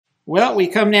Well, we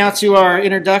come now to our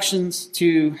introductions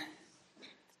to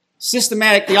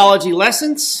systematic theology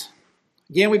lessons.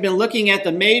 Again, we've been looking at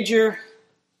the major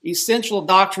essential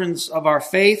doctrines of our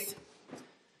faith,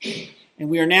 and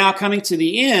we are now coming to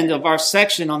the end of our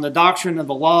section on the doctrine of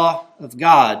the law of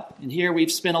God. And here we've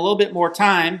spent a little bit more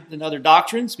time than other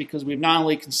doctrines because we've not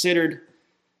only considered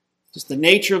just the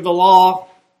nature of the law,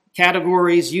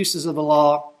 categories, uses of the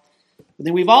law, but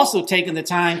then we've also taken the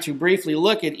time to briefly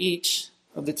look at each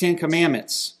of the Ten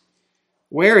Commandments,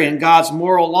 wherein God's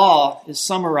moral law is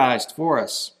summarized for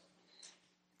us.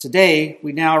 Today,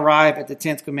 we now arrive at the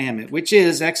 10th commandment, which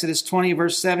is Exodus 20,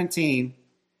 verse 17.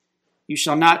 You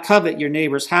shall not covet your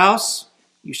neighbor's house.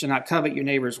 You shall not covet your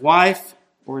neighbor's wife,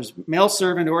 or his male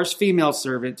servant, or his female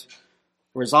servant,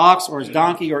 or his ox, or his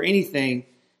donkey, or anything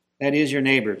that is your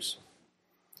neighbor's.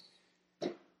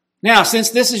 Now, since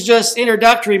this is just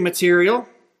introductory material,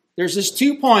 there's just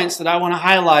 2 points that I want to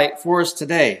highlight for us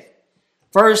today.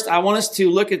 First, I want us to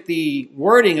look at the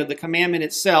wording of the commandment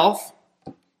itself.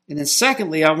 And then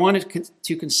secondly, I wanted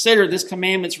to consider this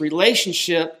commandment's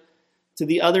relationship to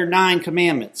the other 9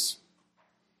 commandments.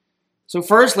 So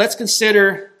first, let's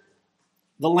consider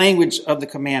the language of the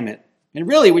commandment. And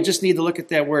really, we just need to look at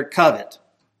that word covet,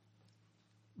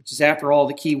 which is, after all,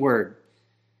 the key word.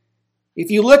 If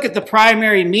you look at the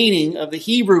primary meaning of the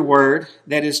Hebrew word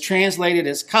that is translated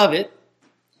as covet,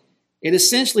 it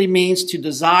essentially means to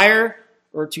desire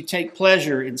or to take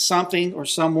pleasure in something or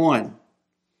someone.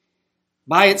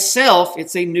 By itself,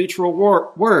 it's a neutral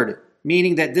word,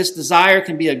 meaning that this desire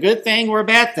can be a good thing or a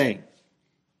bad thing,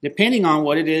 depending on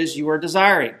what it is you are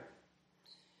desiring.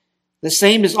 The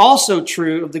same is also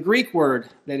true of the Greek word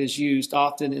that is used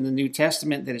often in the New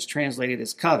Testament that is translated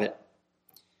as covet.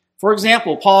 For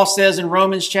example, Paul says in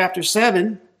Romans chapter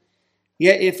 7,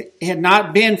 "Yet if it had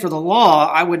not been for the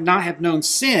law, I would not have known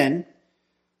sin,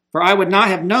 for I would not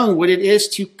have known what it is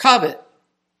to covet."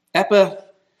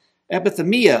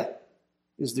 Epithemia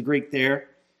is the Greek there.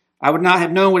 I would not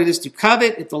have known what it is to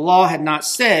covet if the law had not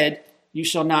said, "You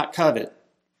shall not covet."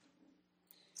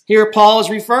 Here Paul is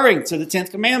referring to the 10th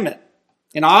commandment.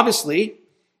 And obviously,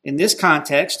 in this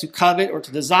context, to covet or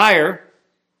to desire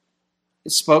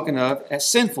is spoken of as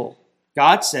sinful.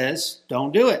 God says,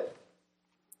 don't do it.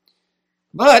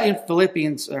 But in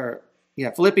Philippians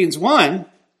 1,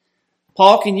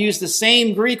 Paul can use the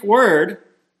same Greek word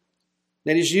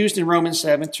that is used in Romans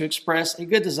 7 to express a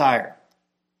good desire.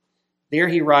 There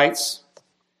he writes,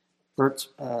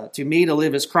 to me to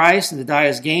live is Christ and to die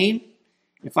is gain.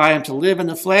 If I am to live in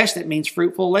the flesh, that means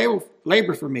fruitful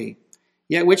labor for me.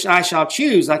 Yet which I shall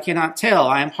choose, I cannot tell.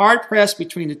 I am hard pressed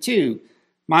between the two.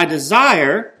 My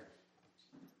desire,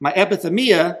 my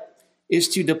epithemia, is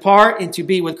to depart and to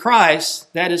be with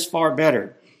Christ. That is far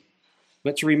better.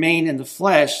 But to remain in the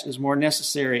flesh is more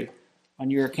necessary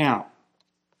on your account.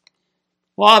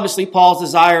 Well, obviously, Paul's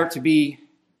desire to be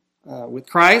with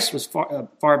Christ was a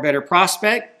far better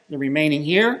prospect than remaining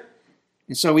here.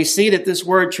 And so we see that this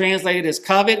word translated as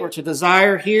covet or to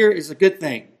desire here is a good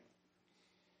thing.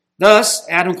 Thus,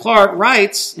 Adam Clarke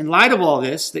writes, in light of all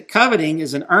this, that coveting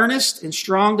is an earnest and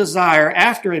strong desire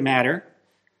after a matter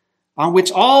on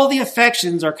which all the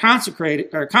affections are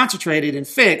concentrated and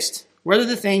fixed, whether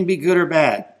the thing be good or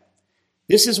bad.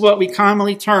 This is what we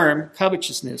commonly term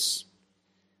covetousness,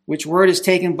 which word is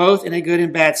taken both in a good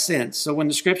and bad sense. So when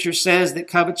the scripture says that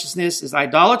covetousness is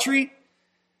idolatry,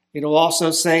 it will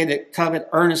also say that covet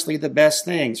earnestly the best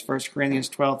things, 1 Corinthians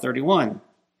 12:31.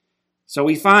 So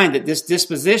we find that this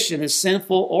disposition is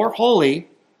sinful or holy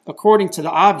according to the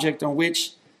object on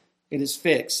which it is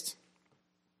fixed.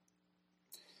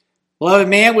 Beloved,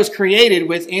 man was created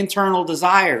with internal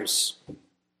desires.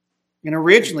 And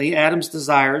originally, Adam's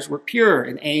desires were pure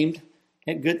and aimed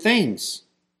at good things.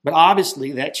 But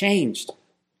obviously, that changed.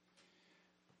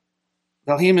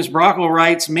 Wilhelmus Brockel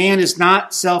writes, man is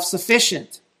not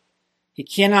self-sufficient. He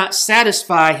cannot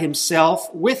satisfy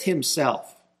himself with himself.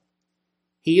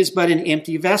 He is but an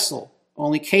empty vessel,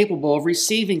 only capable of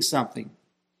receiving something.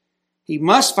 He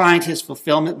must find his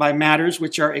fulfillment by matters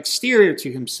which are exterior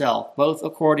to himself, both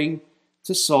according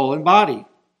to soul and body.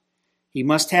 He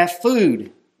must have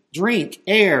food, drink,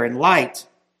 air, and light,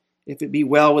 if it be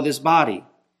well with his body.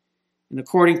 And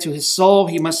according to his soul,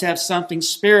 he must have something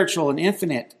spiritual and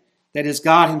infinite, that is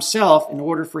God himself, in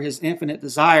order for his infinite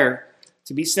desire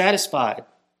to be satisfied.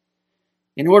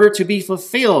 In order to be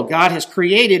fulfilled, God has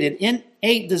created an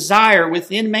innate desire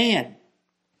within man.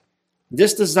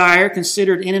 This desire,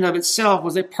 considered in and of itself,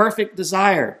 was a perfect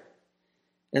desire.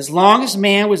 As long as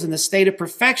man was in the state of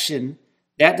perfection,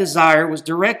 that desire was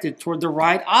directed toward the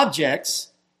right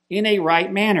objects in a right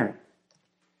manner.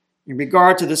 In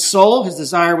regard to the soul, his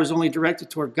desire was only directed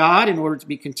toward God in order to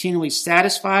be continually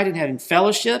satisfied in having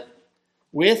fellowship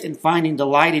with and finding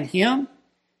delight in him.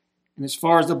 And as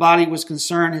far as the body was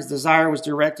concerned, his desire was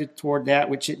directed toward that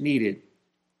which it needed.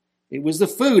 It was the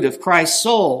food of Christ's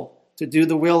soul to do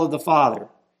the will of the Father.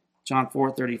 John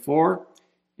 4:34.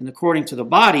 And according to the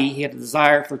body, he had a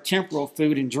desire for temporal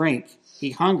food and drink.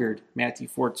 He hungered, Matthew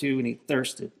 4:2, and he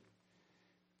thirsted.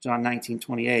 John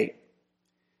 19:28.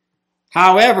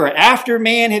 However, after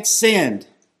man had sinned,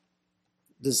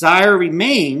 desire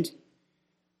remained,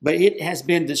 but it has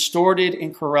been distorted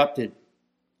and corrupted,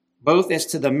 both as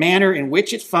to the manner in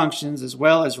which it functions as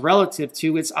well as relative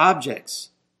to its objects.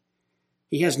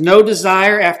 He has no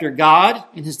desire after God,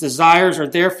 and his desires are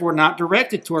therefore not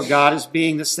directed toward God as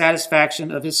being the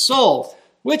satisfaction of his soul,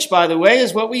 which, by the way,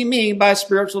 is what we mean by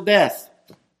spiritual death.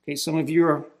 Okay, some of you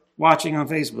are watching on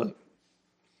Facebook.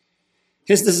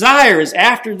 His desire is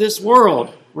after this world,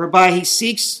 whereby he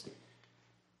seeks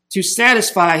to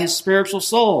satisfy his spiritual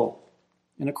soul.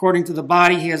 And according to the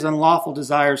body, he has unlawful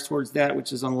desires towards that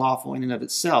which is unlawful in and of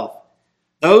itself.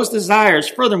 Those desires,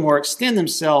 furthermore, extend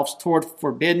themselves toward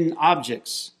forbidden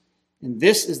objects. And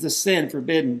this is the sin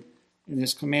forbidden in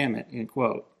this commandment, end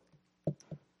quote.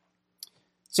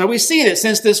 So we see that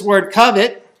since this word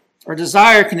covet or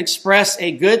desire can express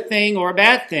a good thing or a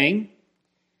bad thing,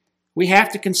 we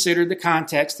have to consider the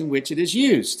context in which it is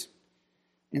used.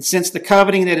 And since the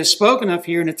coveting that is spoken of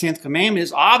here in the 10th commandment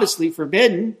is obviously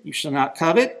forbidden, you shall not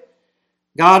covet,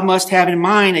 God must have in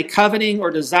mind a coveting or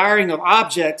desiring of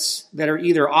objects that are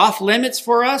either off limits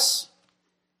for us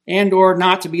and or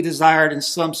not to be desired in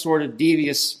some sort of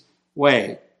devious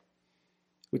way.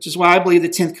 Which is why I believe the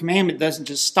 10th commandment doesn't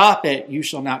just stop at you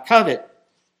shall not covet,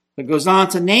 but goes on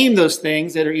to name those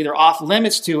things that are either off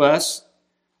limits to us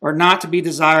or not to be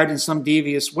desired in some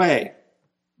devious way.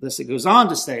 Thus it goes on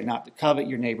to say not to covet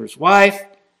your neighbor's wife,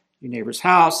 your neighbor's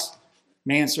house,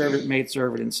 manservant,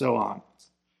 maidservant, and so on.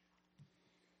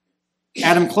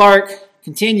 Adam Clark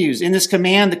continues, in this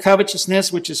command, the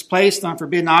covetousness which is placed on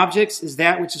forbidden objects is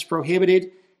that which is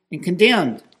prohibited and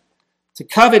condemned. To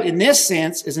covet in this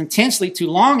sense is intensely to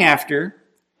long after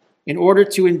in order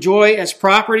to enjoy as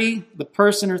property the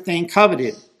person or thing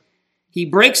coveted. He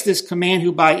breaks this command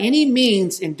who by any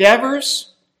means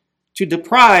endeavors to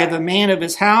deprive a man of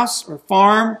his house or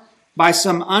farm by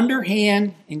some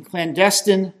underhand and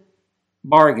clandestine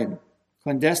bargain.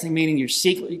 Clandestine meaning you're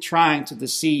secretly trying to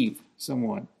deceive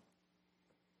someone.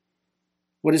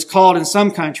 What is called in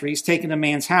some countries taking a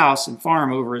man's house and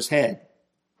farm over his head.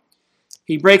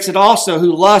 He breaks it also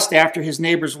who lusts after his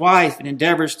neighbor's wife and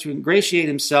endeavors to ingratiate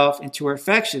himself into her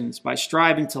affections by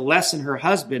striving to lessen her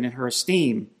husband in her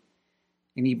esteem.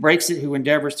 And he breaks it who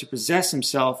endeavors to possess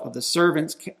himself of the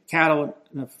servants, cattle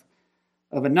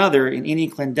of another in any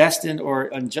clandestine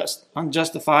or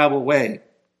unjustifiable way.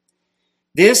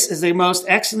 This is a most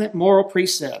excellent moral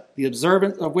precept, the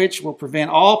observance of which will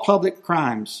prevent all public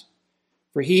crimes.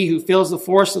 For he who feels the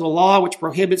force of the law which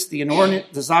prohibits the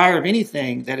inordinate desire of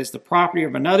anything that is the property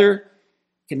of another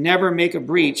can never make a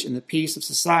breach in the peace of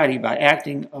society by an act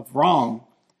of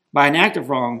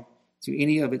wrong to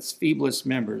any of its feeblest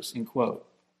members, end quote.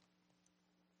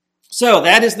 So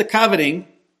that is the coveting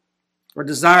or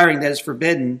desiring that is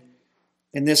forbidden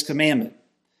in this commandment.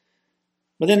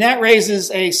 But then that raises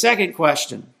a second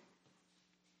question,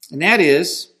 and that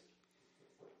is,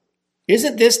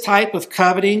 isn't this type of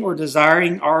coveting or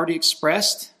desiring already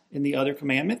expressed in the other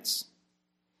commandments?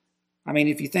 I mean,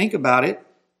 if you think about it,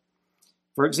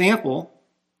 for example,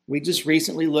 we just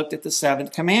recently looked at the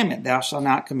 7th commandment, thou shalt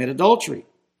not commit adultery.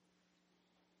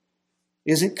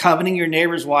 Isn't coveting your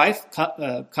neighbor's wife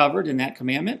covered in that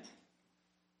commandment?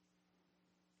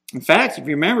 In fact, if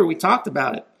you remember, we talked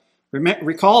about it.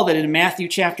 Recall that in Matthew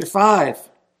chapter 5,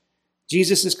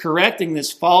 Jesus is correcting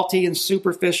this faulty and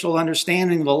superficial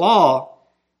understanding of the law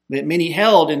that many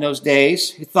held in those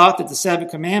days, who thought that the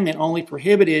 7th commandment only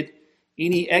prohibited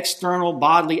any external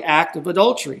bodily act of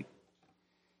adultery.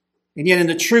 And yet in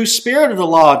the true spirit of the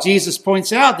law, Jesus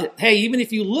points out that, hey, even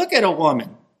if you look at a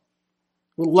woman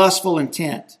with lustful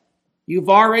intent, you've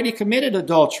already committed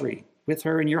adultery with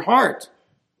her in your heart.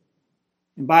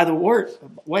 And by the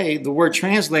way, the word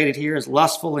translated here as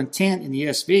lustful intent in the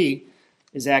ESV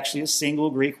is actually a single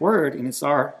Greek word, and it's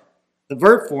the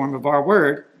verb form of our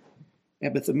word,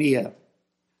 epithemia.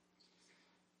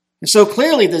 And so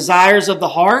clearly desires of the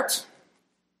heart,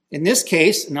 in this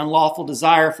case, an unlawful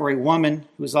desire for a woman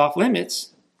who is off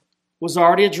limits, was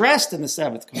already addressed in the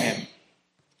 7th commandment.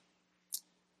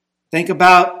 Think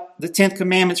about the 10th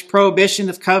commandment's prohibition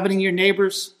of coveting your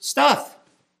neighbor's stuff.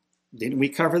 Didn't we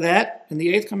cover that in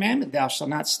the 8th commandment? Thou shalt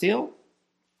not steal.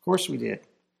 Of course we did.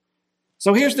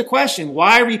 So here's the question.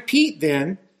 Why repeat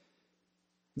then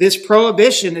this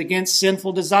prohibition against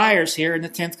sinful desires here in the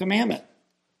 10th commandment?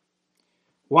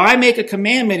 Why make a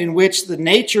commandment in which the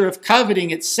nature of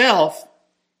coveting itself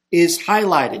is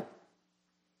highlighted?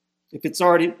 If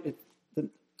the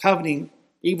coveting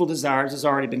evil desires has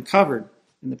already been covered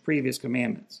in the previous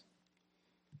commandments.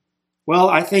 Well,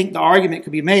 I think the argument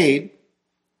could be made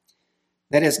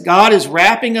that as God is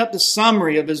wrapping up the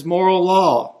summary of his moral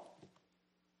law,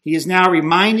 he is now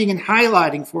reminding and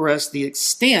highlighting for us the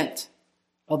extent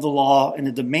of the law and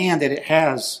the demand that it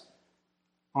has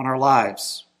on our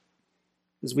lives.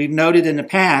 As we've noted in the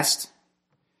past,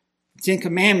 the 10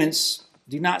 Commandments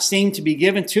do not seem to be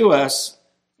given to us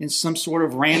in some sort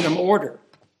of random order.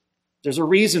 There's a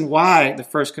reason why the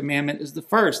first commandment is the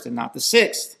first and not the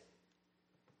sixth.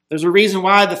 There's a reason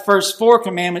why the first 4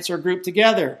 commandments are grouped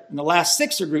together and the last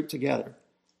 6 are grouped together.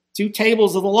 2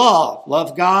 tables of the law: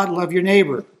 love God, love your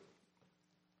neighbor.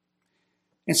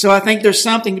 And so I think there's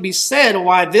something to be said of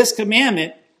why this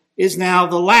commandment is now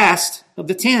the last of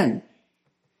the 10.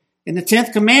 In the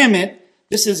 10th commandment,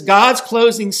 this is God's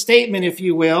closing statement, if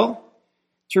you will,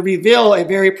 to reveal a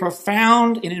very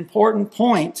profound and important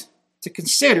point to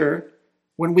consider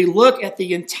when we look at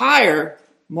the entire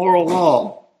moral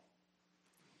law.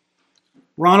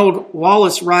 Ronald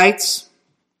Wallace writes,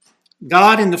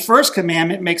 God in the first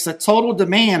commandment makes a total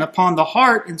demand upon the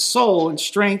heart and soul and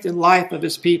strength and life of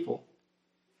his people.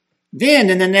 Then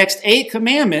in the next 8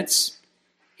 commandments,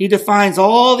 he defines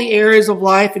all the areas of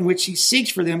life in which he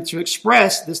seeks for them to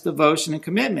express this devotion and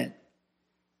commitment.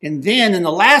 And then in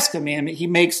the last commandment, he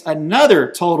makes another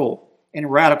total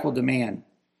and radical demand,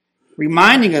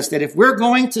 reminding us that if we're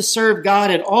going to serve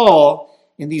God at all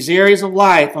in these areas of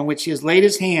life on which he has laid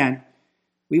his hand,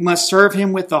 we must serve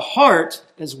him with the heart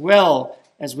as well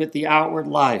as with the outward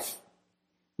life.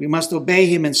 We must obey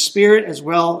him in spirit as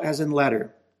well as in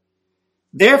letter.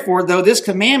 Therefore, though this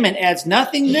commandment adds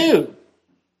nothing new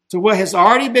to what has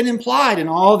already been implied in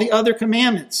all the other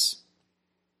commandments,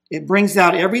 it brings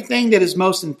out everything that is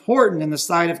most important in the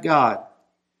sight of God.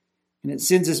 And it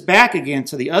sends us back again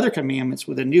to the other commandments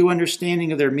with a new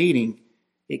understanding of their meaning.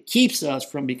 It keeps us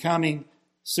from becoming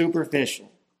superficial.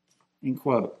 End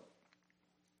quote.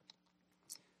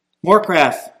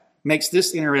 Morecraft makes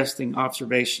this interesting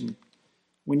observation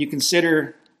when you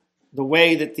consider the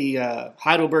way that the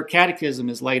Heidelberg Catechism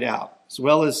is laid out, as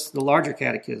well as the larger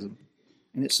catechism,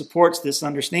 and it supports this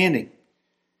understanding.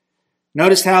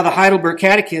 Notice how the Heidelberg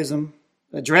Catechism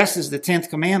addresses the 10th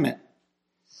commandment.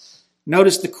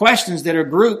 Notice the questions that are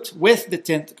grouped with the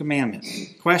 10th commandment.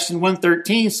 Question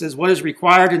 113 says, what is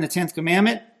required in the 10th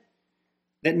commandment?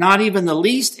 That not even the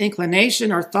least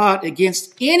inclination or thought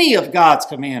against any of God's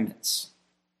commandments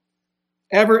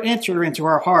ever enter into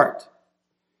our heart,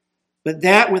 but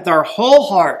that with our whole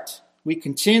heart we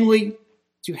continually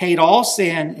to hate all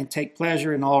sin and take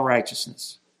pleasure in all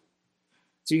righteousness.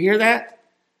 Do you hear that?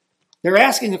 They're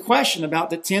asking a question about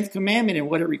the 10th commandment and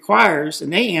what it requires,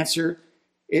 and they answer,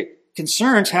 it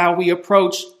concerns how we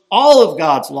approach all of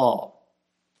God's law,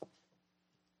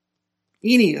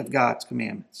 any of God's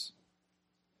commandments.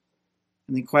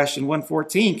 And then question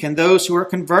 114, can those who are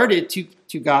converted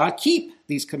to God keep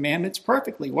these commandments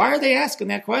perfectly? Why are they asking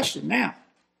that question now?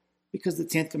 Because the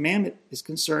 10th commandment is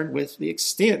concerned with the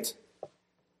extent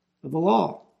of the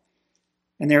law.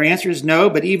 And their answer is no,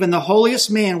 but even the holiest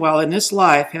men, while in this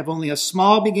life, have only a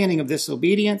small beginning of this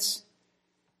obedience,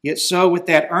 yet so with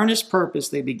that earnest purpose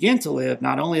they begin to live,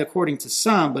 not only according to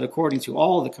some, but according to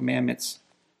all the commandments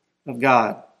of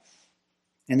God.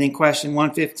 And then question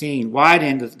 115, why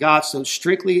then does God so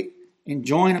strictly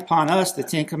enjoin upon us the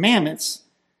 10 commandments,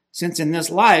 since in this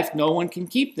life no one can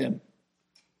keep them?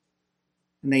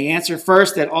 And they answer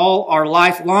first that all our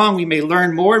life long we may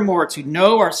learn more and more to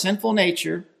know our sinful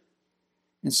nature,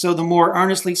 and so the more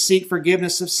earnestly seek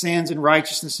forgiveness of sins and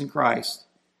righteousness in Christ.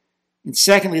 And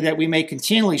secondly, that we may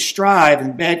continually strive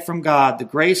and beg from God the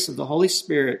grace of the Holy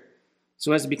Spirit,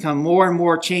 so as to become more and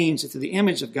more changed into the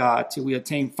image of God, till we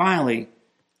attain finally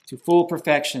to full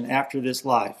perfection after this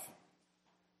life.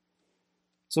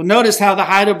 So notice how the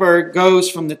Heidelberg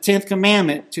goes from the 10th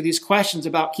commandment to these questions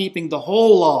about keeping the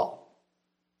whole law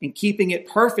and keeping it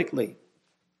perfectly.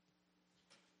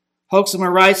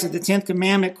 Hoeksema writes that the 10th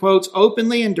commandment, quotes,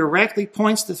 openly and directly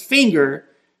points the finger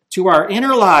to our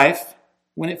inner life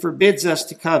when it forbids us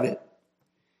to covet.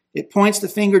 It points the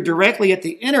finger directly at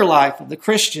the inner life of the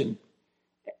Christian,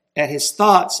 at his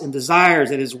thoughts and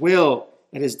desires, at his will,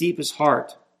 at his deepest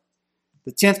heart.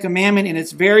 The 10th commandment in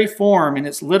its very form, in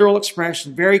its literal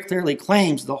expression, very clearly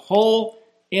claims the whole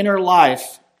inner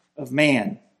life of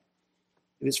man.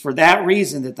 It is for that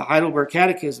reason that the Heidelberg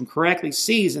Catechism correctly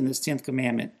sees in this 10th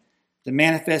commandment the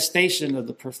manifestation of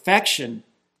the perfection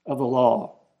of the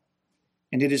law.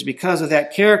 And it is because of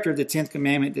that character of the 10th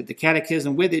commandment that the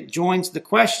Catechism with it joins the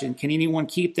question, can anyone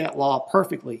keep that law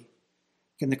perfectly?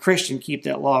 Can the Christian keep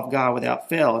that law of God without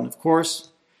fail? And of course,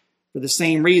 for the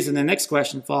same reason, the next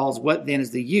question follows, what then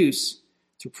is the use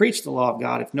to preach the law of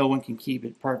God if no one can keep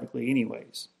it perfectly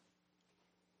anyways?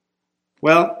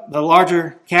 Well, the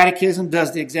larger catechism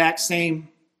does the exact same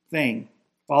thing,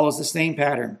 follows the same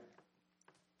pattern.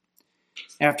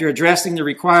 After addressing the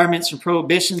requirements and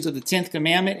prohibitions of the 10th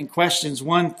commandment in questions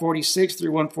 146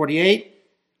 through 148,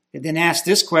 it then asks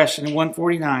this question in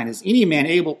 149, is any man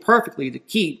able perfectly to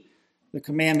keep the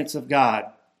commandments of God?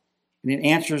 And it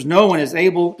answers, no one is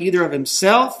able either of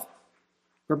himself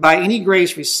or by any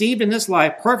grace received in this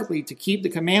life perfectly to keep the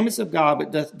commandments of God,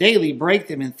 but doth daily break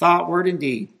them in thought, word, and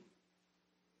deed.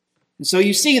 And so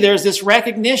you see there's this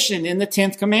recognition in the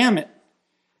 10th commandment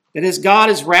that as God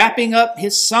is wrapping up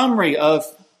his summary of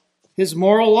his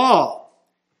moral law,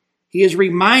 he is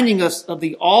reminding us of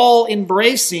the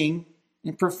all-embracing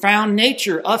and profound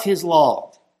nature of his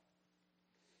law.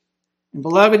 And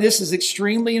beloved, this is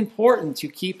extremely important to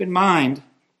keep in mind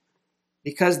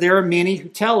because there are many who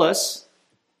tell us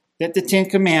that the 10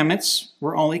 Commandments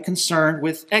were only concerned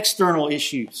with external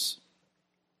issues.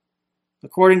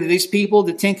 According to these people,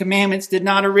 the 10 Commandments did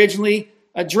not originally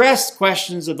address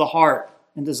questions of the heart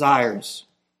and desires.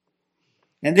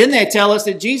 And then they tell us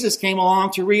that Jesus came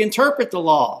along to reinterpret the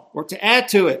law or to add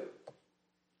to it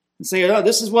and say, oh,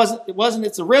 it wasn't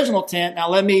its original intent, now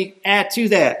let me add to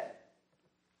that.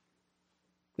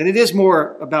 That it is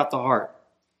more about the heart.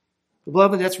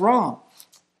 Beloved, that's wrong.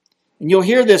 And you'll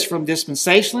hear this from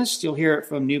dispensationalists. You'll hear it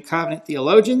from New Covenant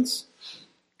theologians.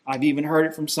 I've even heard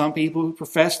it from some people who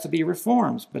profess to be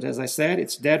reforms. But as I said,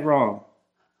 it's dead wrong.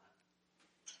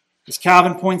 As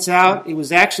Calvin points out, it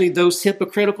was actually those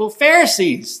hypocritical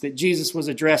Pharisees that Jesus was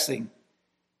addressing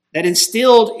that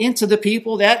instilled into the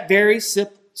people that very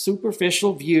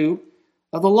superficial view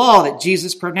of the law that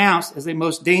Jesus pronounced as a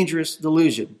most dangerous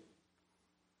delusion.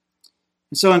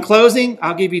 And so in closing,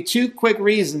 I'll give you two quick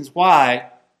reasons why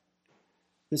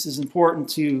this is important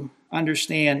to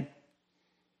understand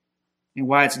and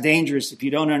why it's dangerous if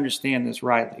you don't understand this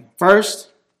rightly. First,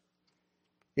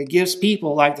 it gives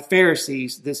people like the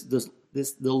Pharisees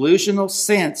this delusional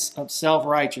sense of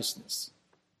self-righteousness.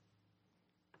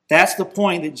 That's the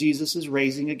point that Jesus is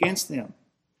raising against them.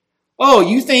 Oh,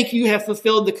 you think you have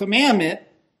fulfilled the commandment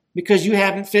because you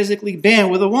haven't physically been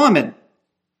with a woman.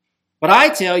 But I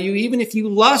tell you, even if you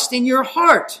lust in your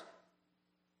heart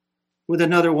with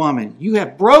another woman, you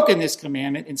have broken this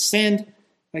commandment and sinned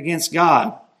against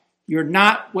God. You're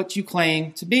not what you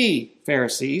claim to be,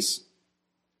 Pharisees.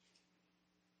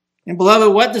 And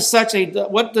beloved, what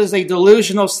does a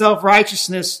delusional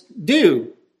self-righteousness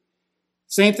do?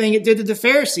 Same thing it did to the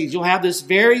Pharisees. You'll have this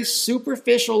very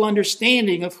superficial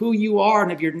understanding of who you are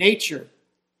and of your nature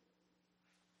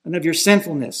and of your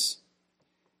sinfulness.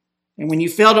 And when you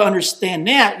fail to understand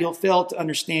that, you'll fail to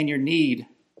understand your need,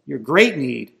 your great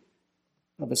need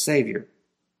of a Savior.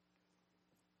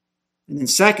 And then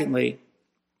secondly,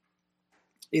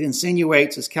 it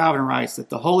insinuates, as Calvin writes, that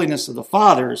the holiness of the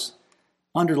fathers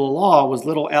under the law was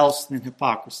little else than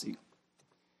hypocrisy.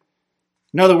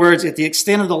 In other words, if the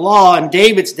extent of the law in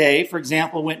David's day, for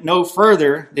example, went no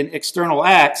further than external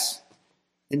acts,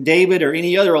 then David or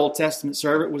any other Old Testament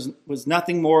servant was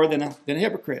nothing more than a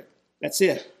hypocrite. That's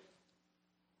it.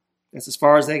 That's as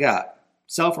far as they got.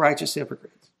 Self-righteous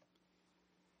hypocrites.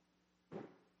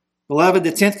 Beloved,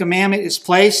 the 10th commandment is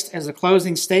placed as a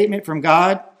closing statement from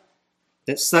God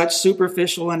that such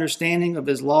superficial understanding of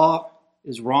his law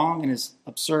is wrong and is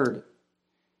absurd.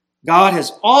 God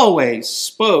has always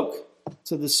spoke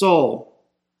to the soul,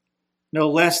 no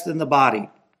less than the body.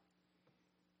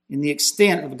 And the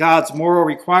extent of God's moral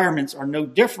requirements are no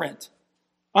different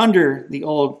under the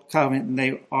old covenant than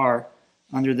they are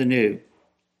under the new.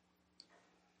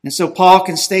 And so Paul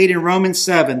can state in Romans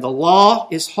 7, the law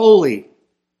is holy,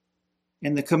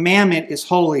 and the commandment is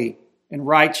holy and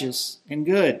righteous and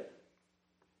good.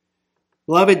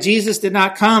 Beloved, Jesus did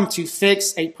not come to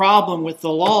fix a problem with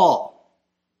the law.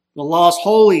 The law is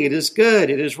holy, it is good,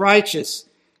 it is righteous.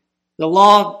 The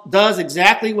law does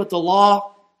exactly what the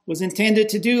law was intended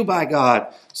to do by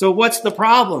God. So what's the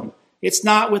problem? It's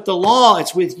not with the law,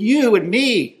 it's with you and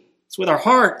me. It's with our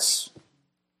hearts.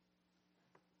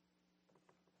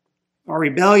 Our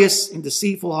rebellious and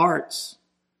deceitful hearts.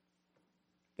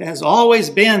 It has always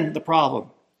been the problem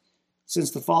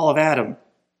since the fall of Adam.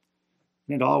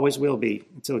 And it always will be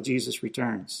until Jesus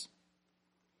returns.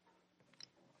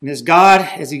 And as God,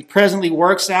 as he presently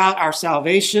works out our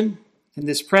salvation in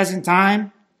this present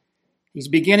time, he's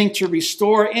beginning to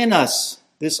restore in us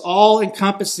this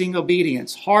all-encompassing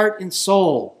obedience, heart and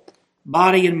soul,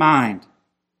 body and mind,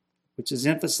 which is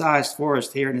emphasized for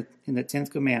us here in the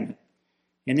 10th commandment.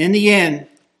 And in the end,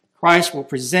 Christ will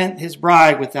present his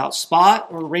bride without spot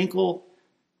or wrinkle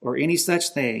or any such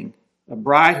thing, a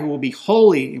bride who will be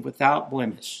holy and without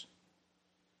blemish,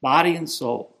 body and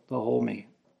soul, the whole man.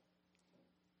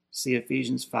 See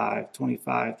Ephesians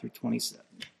 5:25 through 27.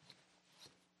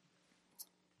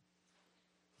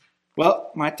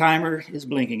 Well, my timer is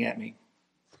blinking at me.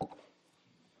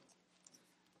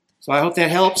 So I hope that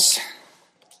helps,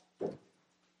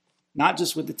 not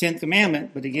just with the 10th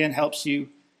commandment, but again, helps you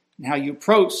in how you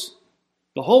approach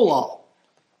the whole law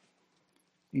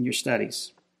in your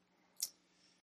studies.